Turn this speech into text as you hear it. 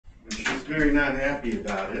very not happy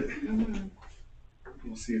about it.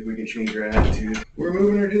 We'll see if we can change her attitude. We're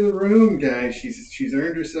moving her to the room, guys. She's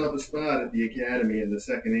earned herself a spot at the academy in the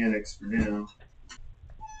second annex for now.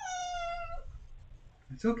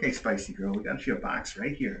 It's okay, Spicy Girl. We got you a box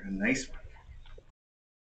right here, a nice one.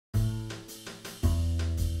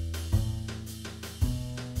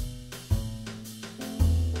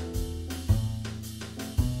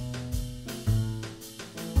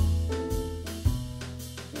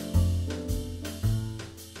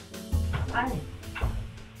 Hi.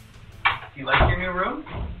 Do you like your new room?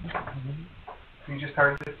 You just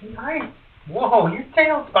started to see? Hi. Whoa, your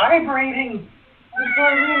tail's vibrating. It's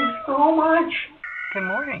vibrating so much. Good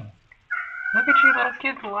morning. Look at you little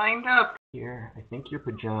kids lined up. Here, I think your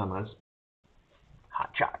pajamas.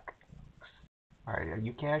 Hot choc. Alright, are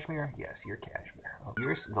you Cashmere? Yes, you're Cashmere. Oh,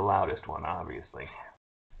 you're the loudest one, obviously.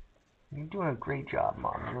 You're doing a great job,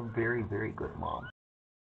 Mom. You're a very, very good mom.